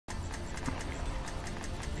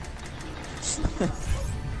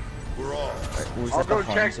We're all. I'll go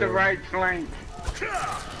check the right flank.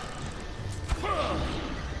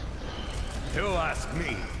 He'll ask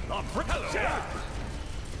me.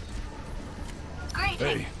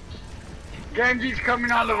 Hey. Genji's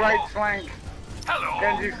coming on the right flank. Hello.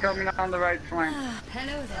 Genji's coming on the right flank.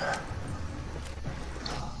 Hello there.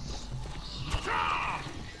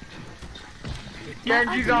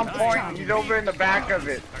 Genji's on point. He's over in the back of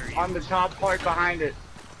it. On the top part behind it.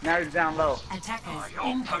 Now he's down low. My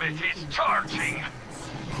ultimate is charging.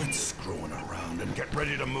 Quit screwing around and get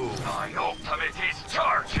ready to move. My ultimate is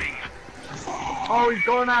charging. Oh, he's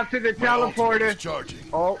going out to the teleporter. Charging.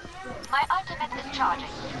 Oh. My ultimate is charging.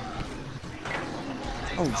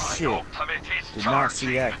 Oh My shit. ultimate is Did not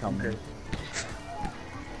see that coming.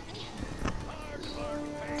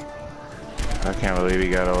 I can't believe he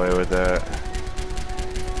got away with that.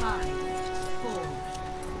 5, 4,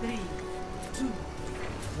 3, 2,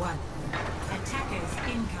 1. Attackers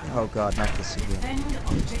incoming. Oh god, not this again. Defend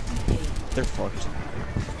objective A. They're fucked.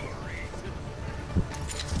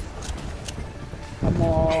 I'm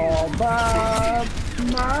all by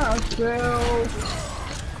myself.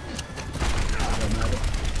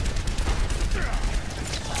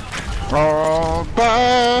 Oh,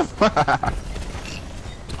 bye.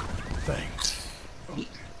 Thanks.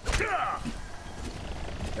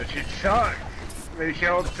 That shit sucks. They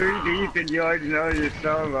show 3 deep and you already know you're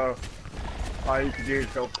solo. All you can do is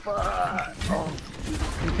go, fuck. Oh.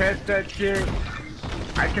 Contest that shit.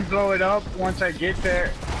 I can blow it up once I get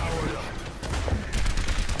there.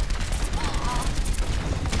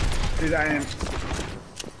 Dude, I am.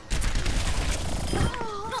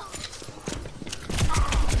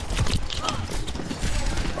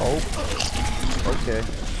 Oh. Okay.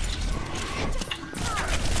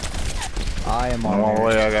 I am I'm on my on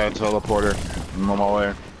way, I got a teleporter. I'm on my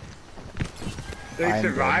way. They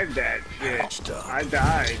survived that shit. I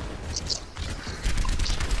died.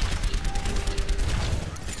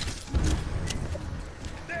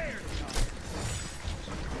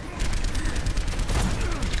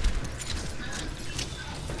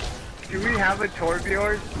 Do we have a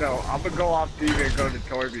Torbjorn? No, I'm gonna go off TV and go to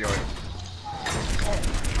Torbjorn.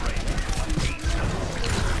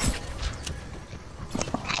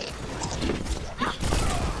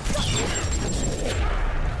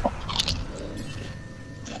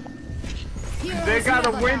 They got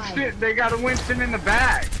a Winston. They got a Winston in the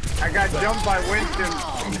back. I got jumped by Winston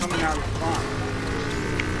coming out of spawn.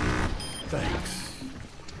 Thanks.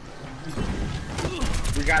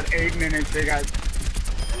 We got 8 minutes. They got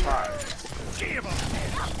 5.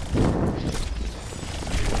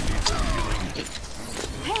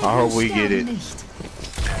 I hope we get it.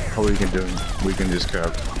 Hope we can do it. We can just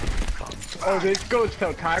cover. Oh, this goes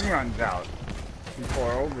till time runs out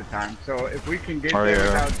before overtime. So if we can get there yeah.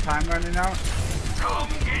 without time running out. Come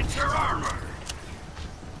get your armor.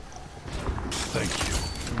 Thank you.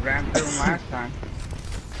 We ran through them last time.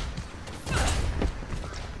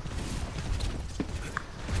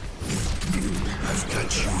 I've got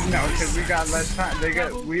you. No, because we got less time.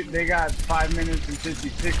 They got 5 minutes and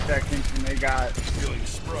 56 seconds, and they got. Feeling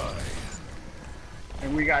spry.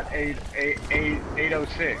 And we got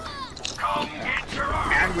 8:06. Come get your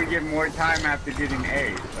armor. And we get more time after getting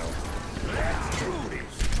A. So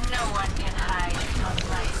No one can hide from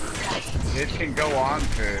my sight. this can go on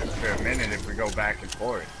for a minute if we go back and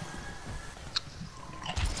forth.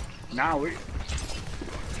 Now we.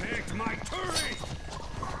 Take my turret.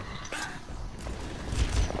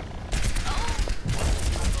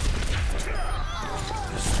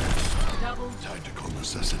 Tactical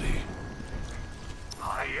necessity.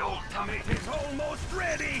 My ultimate is almost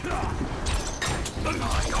ready.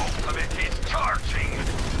 My ultimate is charging.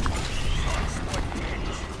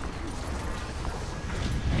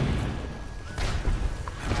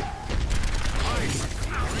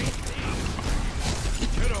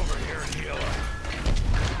 Get over here and heal up.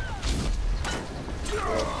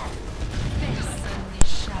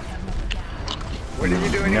 What are you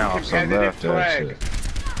doing Now, in some competitive left, flag?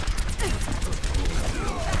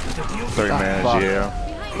 3 minutes, fuck. yeah.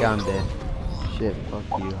 Yeah, I'm dead. Shit,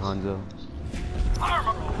 fuck you, Hanzo.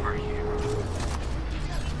 Armor over here.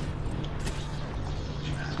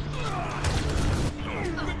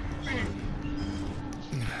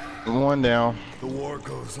 One down. The war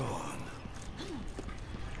goes on.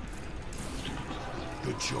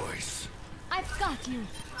 Good choice. I've got you.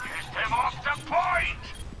 Get them off the point.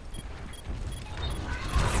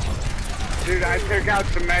 Dude, I took out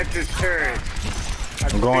Symmetra's turret.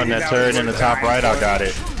 I'm going that turret in the top right, I got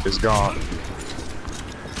it. It's gone.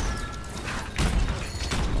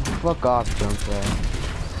 Fuck off, Junkrat.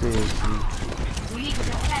 Seriously. We need to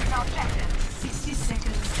defend objective. 60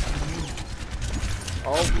 seconds remaining.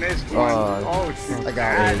 Oh, missed one. Oh, she I got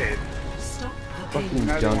got it. it. Stop the Fucking game.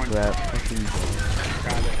 Another junk one. rap. Fucking junk.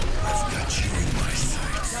 Got it. I've got you in my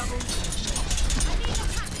sights.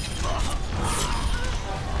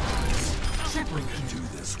 Triple I can do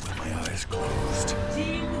this with my eyes closed.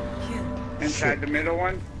 team kill. Inside the middle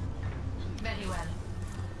one. Very well.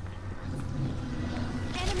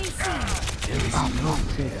 Enemy seen.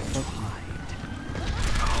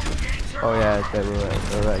 Oh yeah, that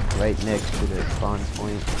we're like right next to the spawn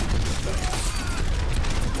point.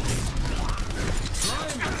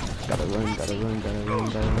 Gotta run, gotta run, gotta run,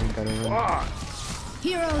 gotta run, gotta run. Fuck.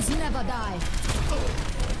 Heroes never die.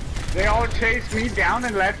 They all chased me down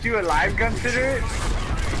and left you alive, Gunsitter?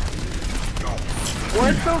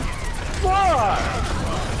 What the fuck?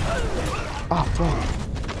 Oh fuck.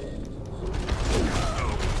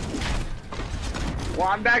 Well,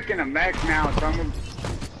 I'm back in a mech now, so I'm gonna...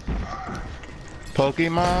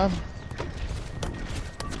 Pokemon?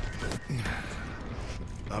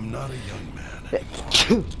 I'm not a young man.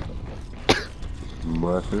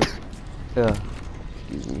 What is? Yeah.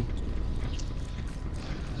 Excuse me.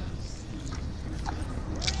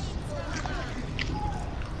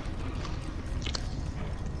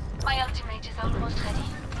 My ultimate is almost ready.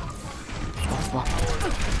 Oh fuck.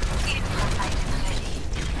 Infrafight is ready.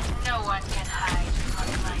 No one can hide from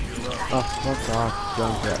my sight. Oh fuck off.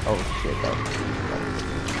 Junk rap. Oh shit. That was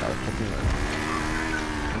fucking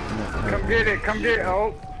Come get it, come get it.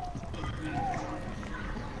 Oh.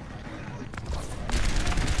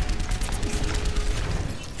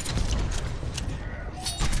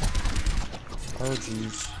 Oh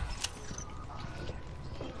jeez.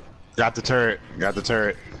 Got the turret. Got the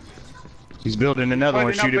turret. He's building another one.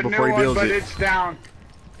 Putting Shoot up it a before new he builds one, but it. it's down.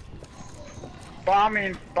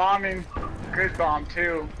 Bombing, bombing. Good bomb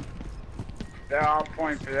too. They're all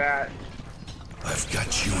point for that. I've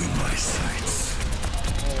got you in my sights.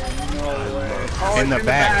 No way. Oh, In it's the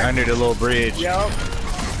back, under the little bridge. Yup.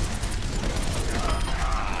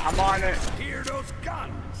 I'm on it. Hear those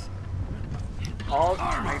guns? Oh,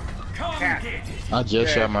 Armor, come can't. get it. I just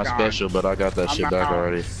Yeah, shot my it's gone. special, but I got that I'm shit back out.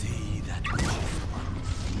 already. See that?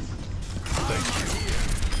 Thank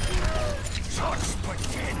you. Such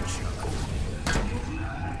potential.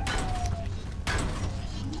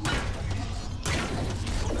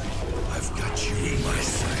 I've got you in my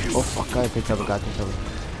sights. Oh fuck, I picked up a goddamn cover.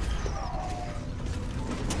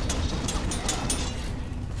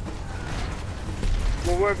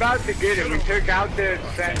 Well, we're about to get it. We took out the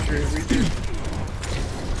sentry. We just...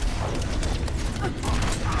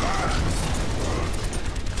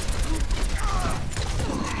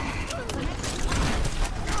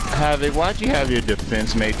 Havoc, why'd you have your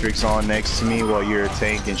defense matrix on next to me while you're a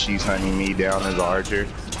tank and she's hunting me down as an archer?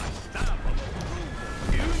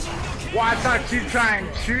 Well, I thought she'd try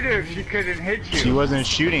and shoot her if she couldn't hit you. She wasn't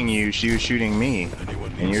shooting you, she was shooting me.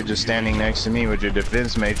 And you're just standing next to me with your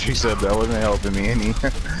defense matrix up. That wasn't helping me any.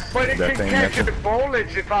 But it that could thing catch never- the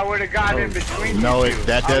bullets if I would have got in between No, you it, two.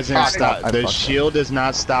 that I was doesn't trying to- stop. I The fucked shield does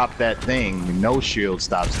not stop that thing. No shield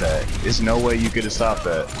stops that. There's no way you could have stopped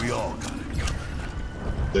that. We all got it.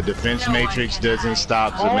 The defense No one matrix can doesn't hide.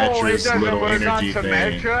 stop Oh, it Symmetra's doesn't little work on energy thing.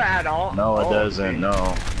 Symmetra at all? No, it Oh, doesn't.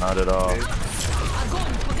 No, not at all.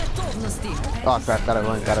 Oh crap, gotta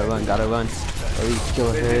run, gotta run, gotta run. At least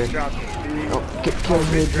kill They her. just dropped the speed. Oh, kill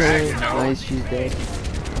her, dragging her. her. Nice, she's dead.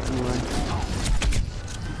 Come on.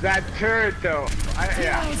 That turret though.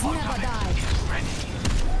 Yeah. Heroes never die.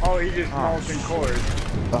 Oh, he just molten cores.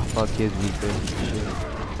 Oh fuck his Reaper. Shit.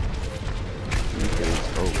 Reaper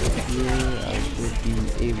is over here. I should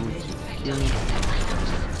be able to kill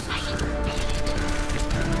him.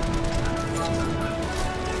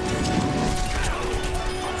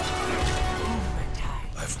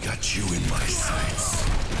 I've got you in my sights.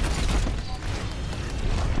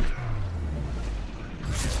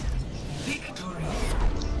 Victory.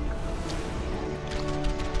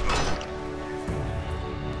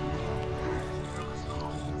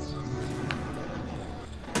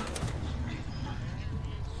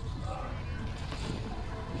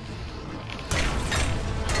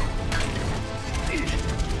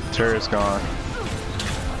 Turret's gone.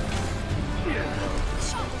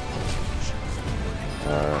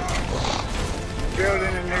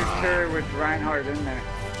 Building a new turret with Reinhardt in there.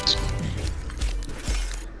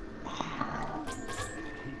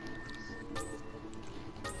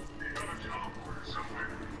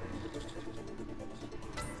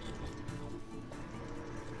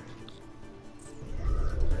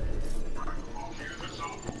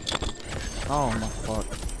 Oh my